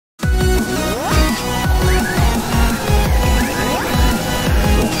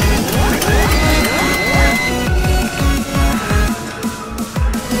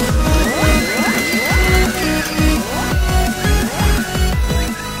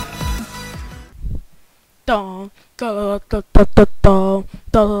da da da da da da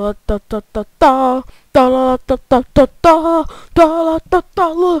da da da da da da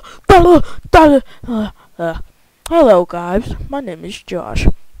da da da Hello guys, my name is Josh,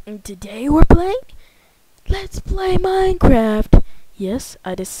 and today we're playing Let's Play Minecraft. Yes,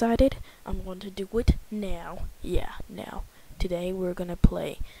 I decided I'm going to do it now. Yeah, now. Today we're gonna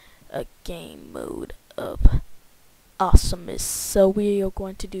play a game mode of awesomeness. So we are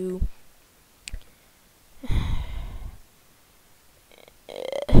going to do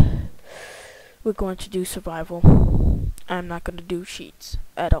survival. I'm not gonna do cheats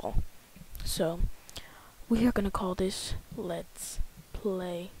at all. So we are gonna call this Let's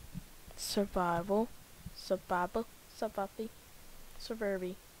Play Survival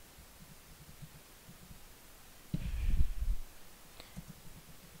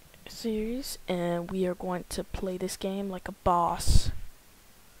series, and we are going to play this game like a boss.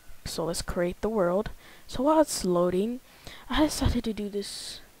 So let's create the world. So while it's loading, I decided to do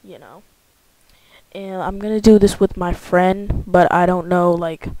this, and I'm gonna do this with my friend, but I don't know,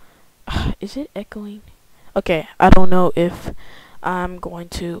 like, is it echoing? Okay, I don't know if I'm going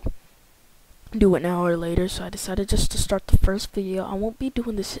to do it now or later, so I decided just to start the first video. I won't be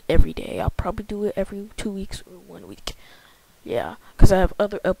doing this every day. I'll probably do it every 2 weeks or 1 week. Yeah, because I have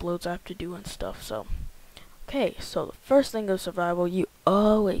other uploads I have to do and stuff, so. Okay, so the first thing of survival, you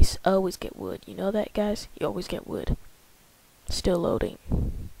always get wood. You know that, guys? You always get wood. Still loading.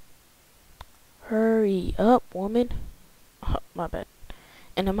 Hurry up, woman. Oh, my bad.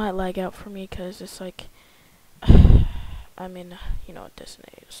 And it might lag out for me because it's like, I'm in, a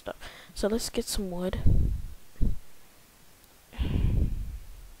designated stuff. So let's get some wood.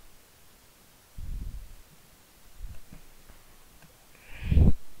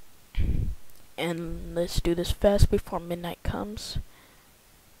 And let's do this fast before midnight comes.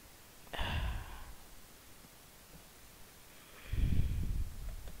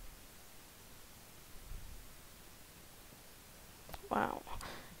 Wow.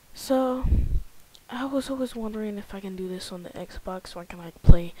 So I was always wondering if I can do this on the Xbox, so I can like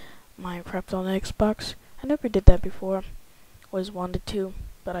play Minecraft on the Xbox. I never did that before. Always wanted to,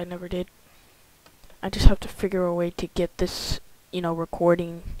 but I never did. I just have to figure a way to get this,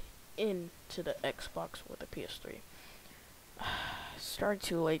 recording into the Xbox or the PS3. Started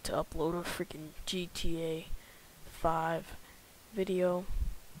too late to upload a freaking GTA 5 video.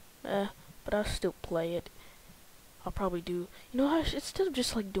 But I'll still play it. I'll probably do, instead of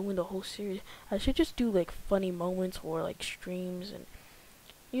just like doing the whole series, I should just do like funny moments or like streams, and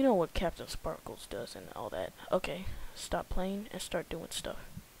you know what Captain Sparkles does and all that. Okay, stop playing and start doing stuff.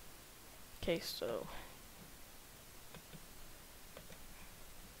 Okay, so.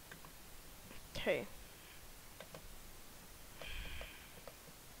 Okay.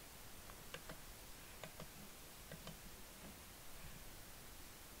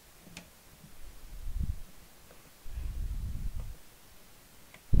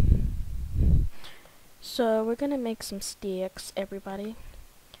 So we're gonna make some sticks, everybody.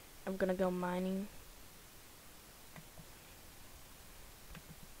 I'm gonna go mining.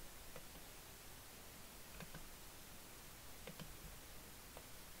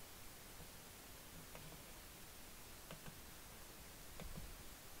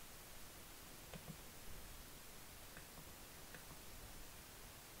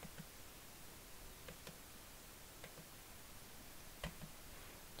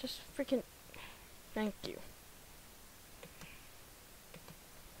 Just freaking thank you.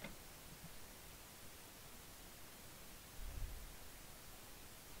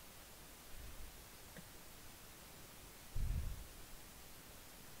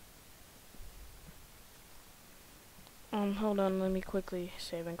 Hold on, let me quickly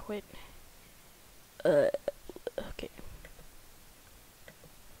save and quit. Okay.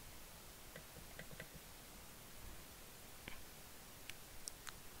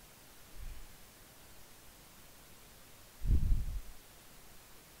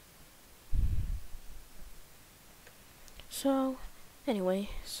 So, anyway,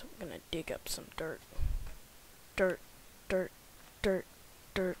 so we're gonna dig up some dirt. Dirt, dirt, dirt,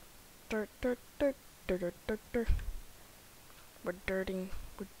 dirt, dirt, dirt, dirt, dirt, dirt, dirt, dirt. We're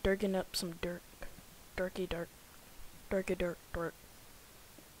dirting up some dirt. Dirty dirt. Dirty dirt, dirt.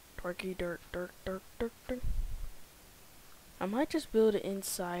 Dirty dirt, dirt, dirt, dirt, dirt. I might just build it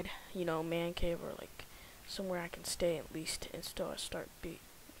inside, man cave, or like somewhere I can stay at least until I start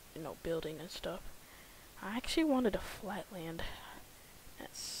building and stuff. I actually wanted a flat land.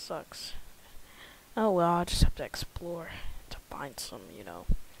 That sucks. Oh well, I'll just have to explore to find some,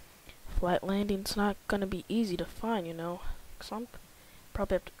 Flat landing's not gonna be easy to find, because I'm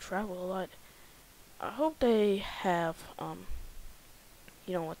probably have to travel a lot. I hope they have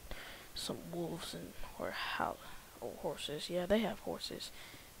you know, with some wolves and or how or horses. Yeah, they have horses.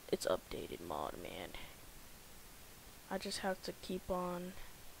 It's updated mod, man. I just have to keep on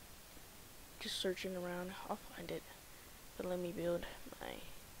just searching around. I'll find it. But let me build my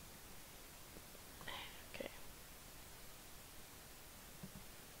okay.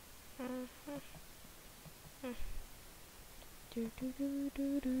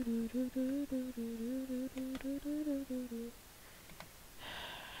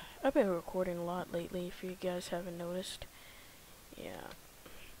 I've been recording a lot lately, if you guys haven't noticed. Yeah.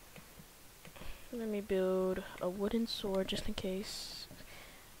 Let me build a wooden sword just in case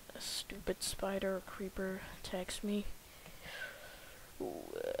a stupid spider or creeper attacks me.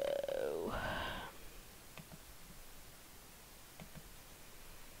 Whoa.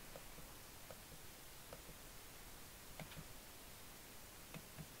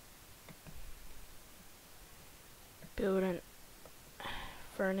 Build an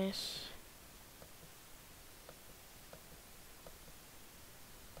furnace.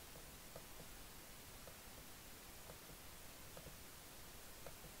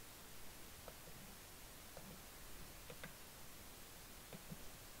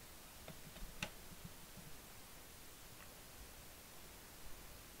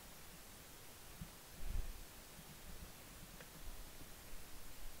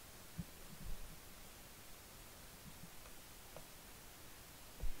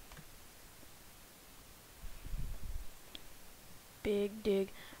 Big dig.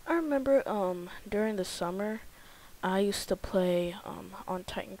 I remember during the summer I used to play on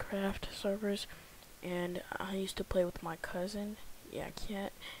Titancraft servers, and I used to play with my cousin. Yeah, I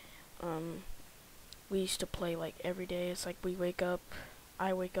can't. We used to play like every day. It's like we wake up,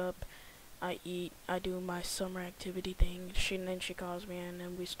 I wake up, I eat, I do my summer activity thing. And then she calls me, and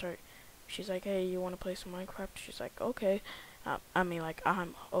then we start. She's like, "Hey, you want to play some Minecraft?" She's like, "Okay." I mean, like,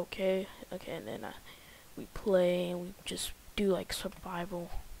 I'm okay. Okay, and then we play and we just do like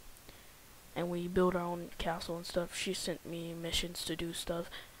survival, and we build our own castle and stuff. She sent me missions to do stuff.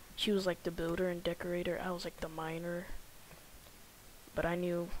 She was like the builder and decorator. I was like the miner. But I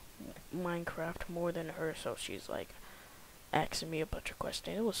knew Minecraft more than her, so she's like asking me a bunch of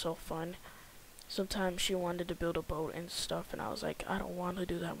questions. It was so fun. Sometimes she wanted to build a boat and stuff, and I was like, I don't want to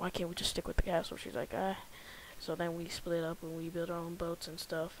do that. Why can't we just stick with the castle? She's like, ah. So then we split up and we built our own boats and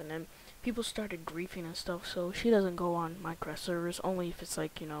stuff, and then people started griefing and stuff, so she doesn't go on Minecraft servers, only if it's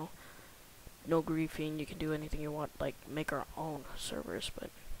like, you know, no griefing, you can do anything you want, like make our own servers,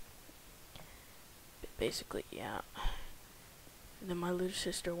 but basically, yeah. And then my little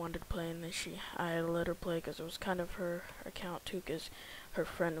sister wanted to play, and then I had to let her play because it was kind of her account too, because her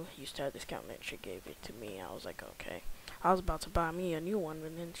friend used to have this account and she gave it to me. I was like, okay. I was about to buy me a new one,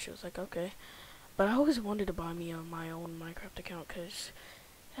 and then she was like, okay. But I always wanted to buy me my own Minecraft account because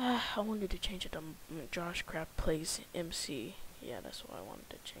I wanted to change it to JOSHCRAFTPLAYMC. Yeah, that's what I wanted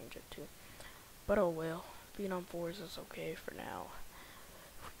to change it to. But oh well, Vietnam 4 is okay for now.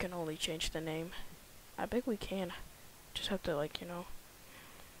 We can only change the name. I bet we can. Just have to, like, you know.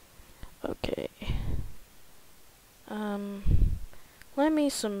 Okay. Let me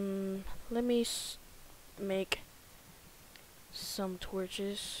make some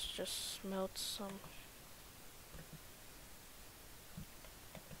torches. Just smelt some.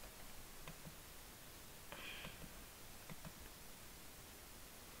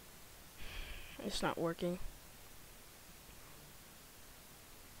 It's not working.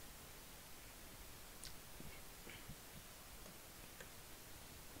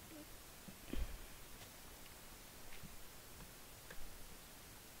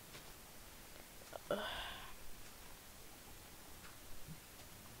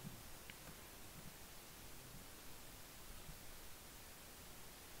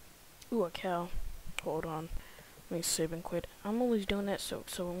 Ooh, a cow. Hold on. Let me save and quit. I'm always doing that so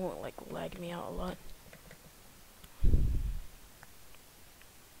it won't like lag me out a lot.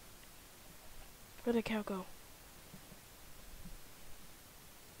 Where'd the cow go?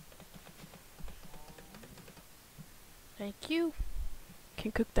 Thank you.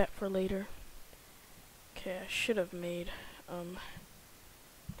 Can cook that for later. Okay, I should have made an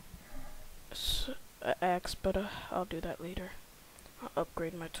axe, but I'll do that later. I'll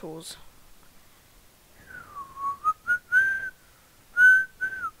upgrade my tools.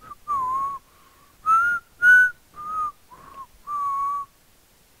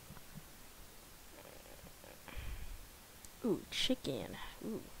 Ooh, chicken.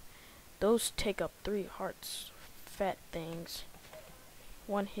 Ooh. Those take up 3 hearts. Fat things.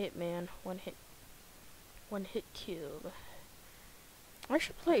 One hit, man. One hit kill. I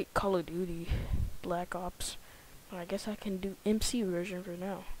should play Call of Duty Black Ops. I guess I can do MC version for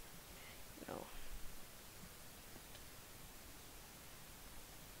now. No.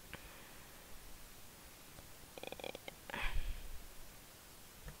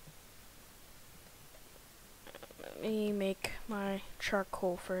 Let me make my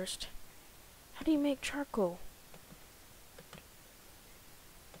charcoal first. How do you make charcoal?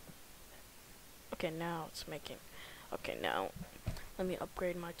 Okay, now it's making. Okay, now let me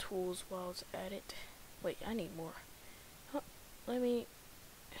upgrade my tools while it's at it. Wait, I need more. Huh, let me.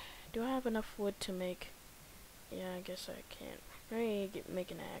 Do I have enough wood to make? Yeah, I guess I can. Let me make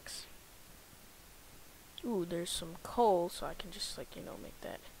an axe. Ooh, there's some coal, so I can just, like, you know, make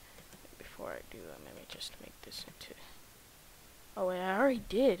that. Before I do, let me just make this into. Oh wait, I already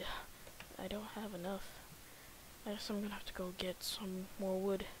did. I don't have enough. I guess I'm gonna have to go get some more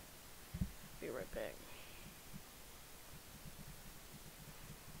wood. Be right back.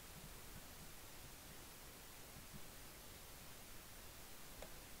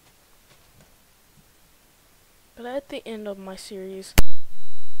 But at the end of my series,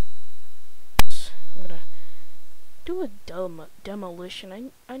 I'm gonna do a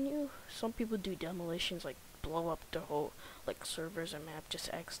demolition. I knew some people do demolitions, like blow up the whole like servers and map. Just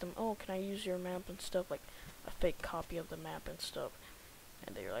ask them, oh, can I use your map and stuff, like a fake copy of the map and stuff.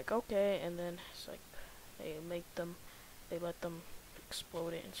 And they're like, okay, and then it's like they let them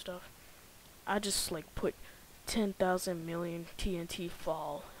explode it and stuff. I just like put 10,000 million TNT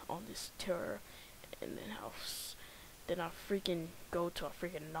fall on this terror, and then I'll freaking go to a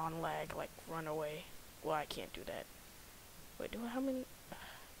freaking non-lag, like run away. Well, I can't do that. Wait, how many?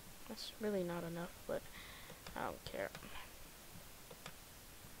 That's really not enough, but I don't care.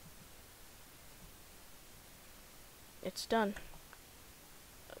 It's done.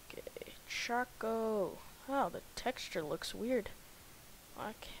 Okay, charcoal. Oh, the texture looks weird.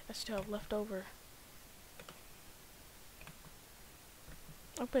 I still have leftover.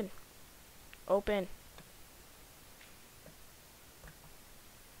 Open. Open.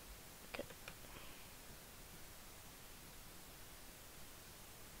 Okay.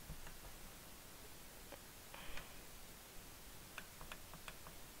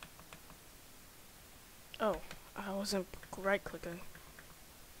 Oh, I wasn't right clicking.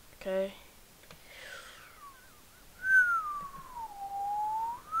 Okay.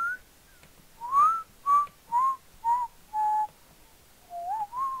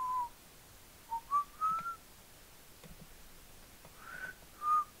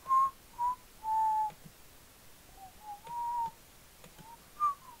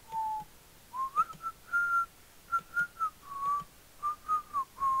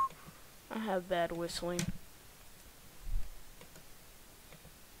 I have bad whistling.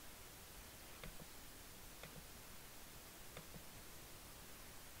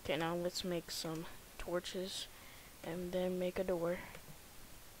 Okay, now let's make some torches and then make a door.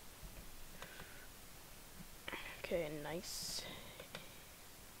 Okay, nice.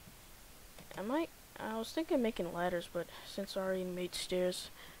 I was thinking making ladders, but since I already made stairs,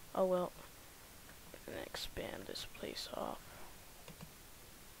 oh well. And expand this place off.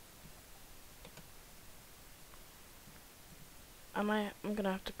 I'm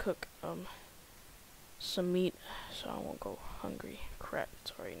gonna have to cook some meat so I won't go hungry. Crap,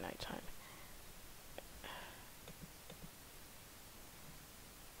 it's already nighttime.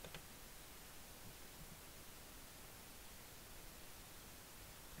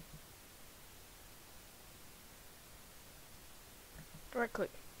 Right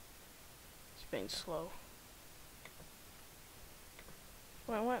click. It's being slow.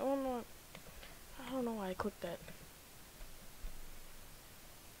 Wait, no. I don't know why I clicked that.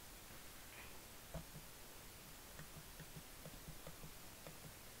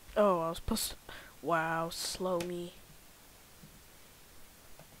 Oh, I was supposed to. Wow, slow me.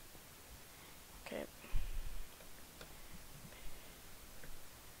 Okay.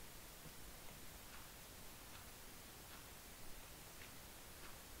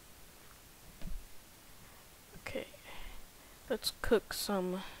 Okay. Let's cook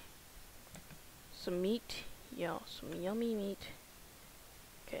some meat. Yeah, some yummy meat.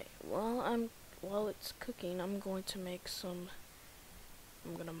 Okay. While it's cooking, I'm going to make some.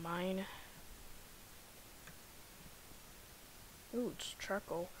 I'm gonna mine. Ooh, it's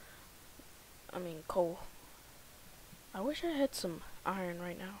charcoal. I mean coal. I wish I had some iron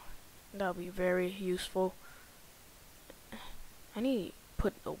right now. That would be very useful. I need to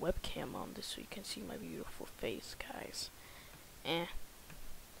put a webcam on this so you can see my beautiful face, guys.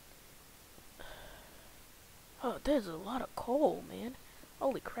 Oh, there's a lot of coal, man.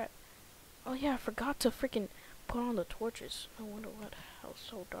 Holy crap. Oh yeah, I forgot to freaking put on the torches. No wonder what I was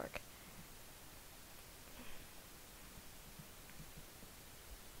so dark.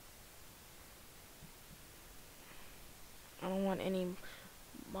 I don't want any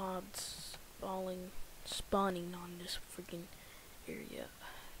mobs spawning on this freaking area.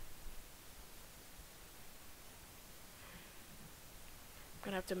 I'm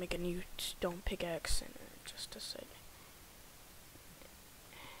gonna have to make a new stone pickaxe in just a second.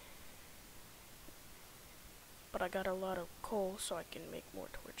 But I got a lot of coal, so I can make more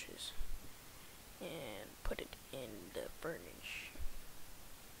torches and put it in the furnace.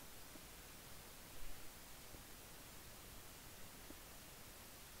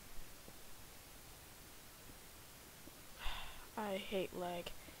 I hate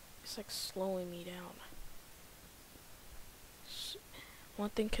lag. It's like slowing me down.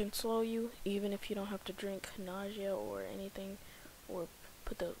 One thing can slow you, even if you don't have to drink nausea or anything, or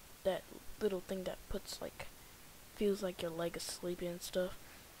put that little thing that puts like feels like your leg is sleepy and stuff.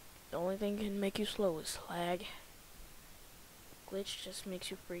 The only thing can make you slow is lag. Glitch just makes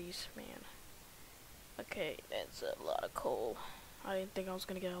you freeze, man. Okay, that's a lot of coal. I didn't think I was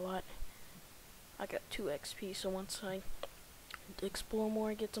gonna get a lot. I got 2 XP, so once I explore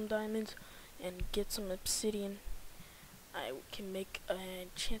more, get some diamonds, and get some obsidian, I can make an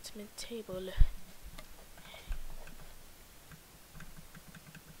enchantment table.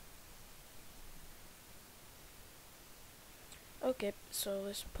 Okay, so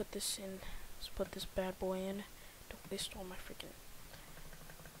let's put this in. Let's put this bad boy in. Don't waste all my freaking.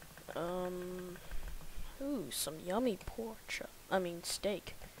 Ooh, some yummy pork.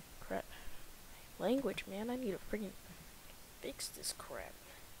 Steak. Crap. Language, man. I need to freaking fix this crap.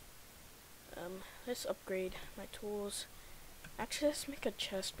 Let's upgrade my tools. Actually, let's make a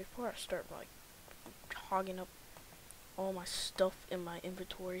chest before I start like hogging up all my stuff in my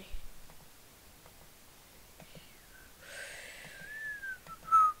inventory.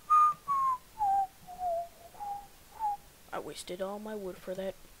 I wasted all my wood for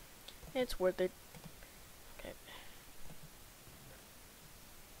that. It's worth it. Okay.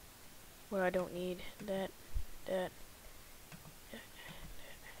 Well, I don't need that.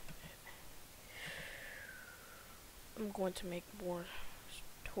 I'm going to make more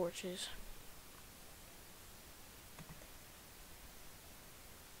torches.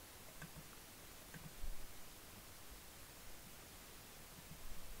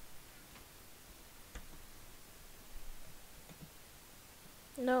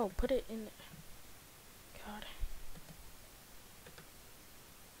 No, put it in. God.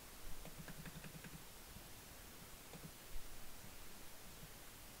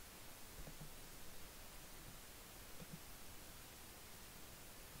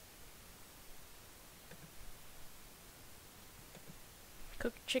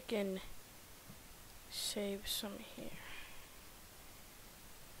 Cooked chicken. Save some here.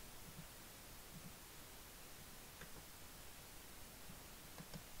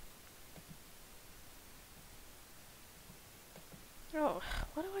 Oh,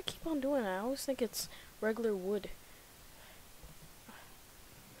 why do I keep on doing that? I always think it's regular wood.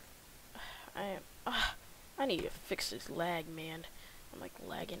 I need to fix this lag, man. I'm like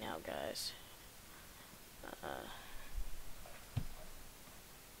lagging out, guys.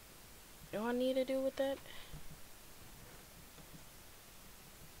 You know what I need to do with that?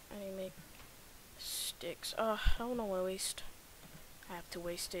 I need to make sticks. I don't want to waste. I have to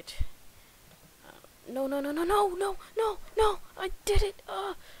waste it. No, I did it.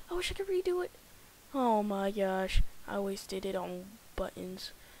 I wish I could redo it. Oh my gosh, I wasted it on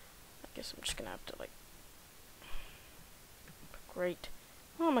buttons. I guess I'm just gonna have to like. Great.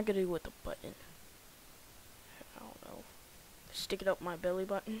 What am I gonna do with the button? I don't know. Stick it up my belly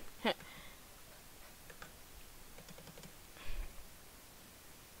button.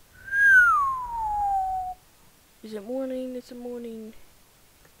 Is it morning? It's a morning.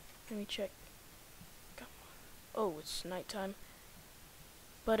 Let me check. Come on. Oh, it's nighttime.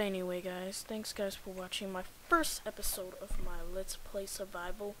 But anyway, guys, thanks guys for watching my first episode of my Let's Play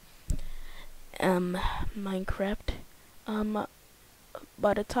Survival Minecraft.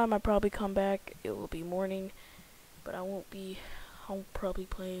 By the time I probably come back, it will be morning, but I won't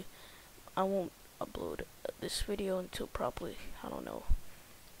upload this video until probably, I don't know,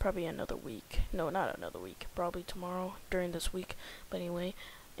 probably another week. No, not another week, probably tomorrow during this week. But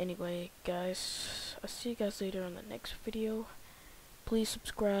anyway guys, I'll see you guys later on the next video. Please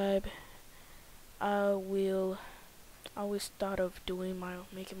subscribe. I always thought of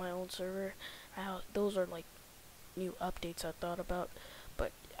making my own server. Those are like new updates I thought about,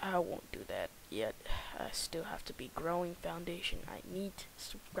 but I won't do that yet. I still have to be growing foundation. I need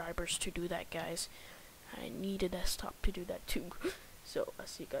subscribers to do that, guys. I need a desktop to do that too. So I'll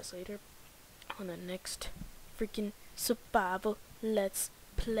see you guys later on the next freaking survival let's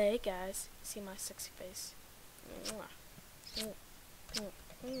play, guys. See my sexy face. Mwah.